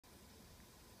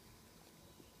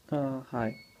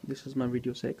Hi, this is my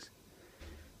video 6.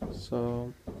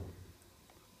 So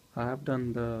I have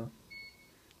done the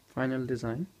final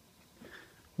design.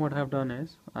 What I have done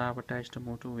is I have attached a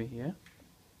motor over here.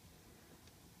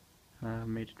 I have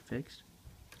made it fixed,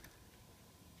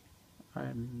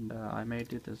 and I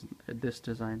made it as this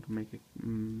design to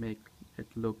make it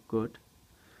look good.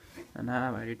 And I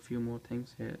have added few more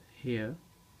things here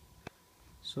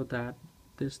so that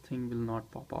this thing will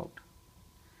not pop out.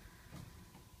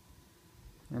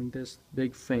 And this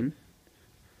big fin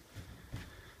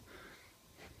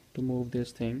to move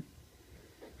this thing.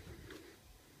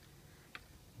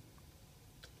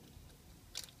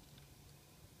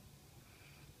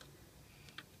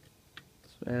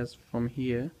 So as from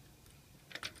here,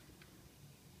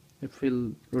 if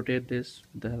we'll rotate this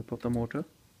with the help of the motor,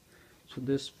 so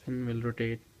this fin will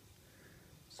rotate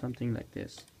something like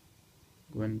this,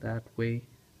 go in that way,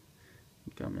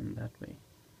 come in that way.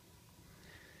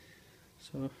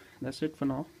 So that's it for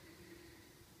now.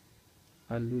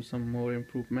 I'll do some more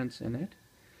improvements in it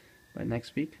by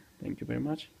next week. Thank you very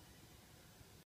much.